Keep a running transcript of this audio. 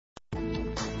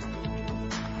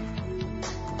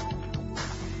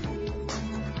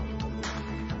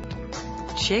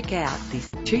Check out this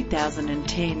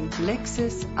 2010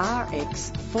 LEXUS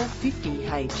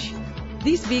RX450h.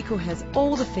 This vehicle has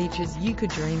all the features you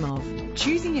could dream of.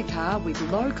 Choosing a car with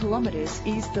low kilometres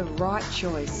is the right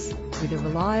choice. With a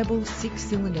reliable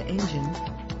 6-cylinder engine,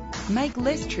 make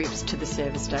less trips to the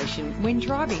service station when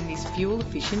driving this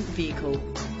fuel-efficient vehicle.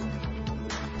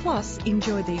 Plus,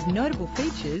 enjoy these notable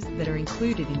features that are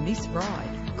included in this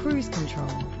ride: cruise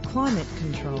control, climate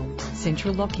control,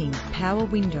 central locking, power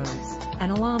windows,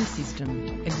 an alarm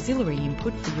system, auxiliary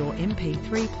input for your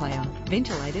MP3 player,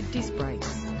 ventilated disc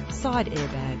brakes, side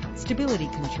airbag, stability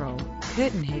control,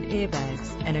 curtain head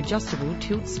airbags, an adjustable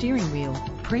tilt steering wheel.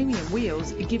 Premium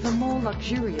wheels give a more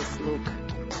luxurious look.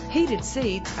 Heated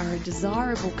seats are a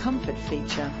desirable comfort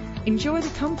feature. Enjoy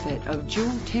the comfort of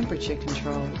dual temperature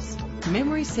controls.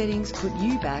 Memory settings put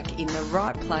you back in the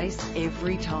right place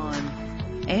every time.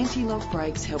 Anti-lock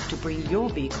brakes help to bring your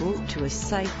vehicle to a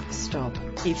safe stop.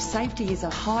 If safety is a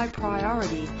high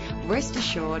priority, rest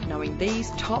assured knowing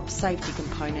these top safety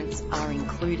components are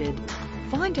included.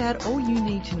 Find out all you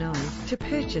need to know to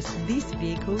purchase this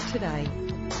vehicle today.